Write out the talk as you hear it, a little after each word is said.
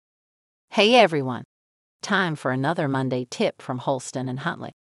Hey everyone! Time for another Monday tip from Holston and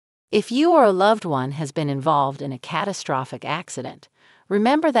Huntley. If you or a loved one has been involved in a catastrophic accident,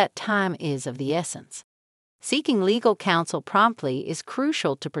 remember that time is of the essence. Seeking legal counsel promptly is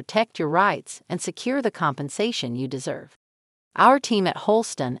crucial to protect your rights and secure the compensation you deserve. Our team at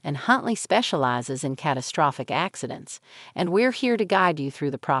Holston and Huntley specializes in catastrophic accidents, and we're here to guide you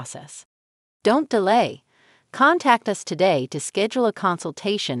through the process. Don't delay. Contact us today to schedule a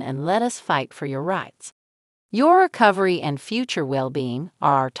consultation and let us fight for your rights. Your recovery and future well-being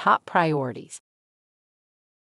are our top priorities.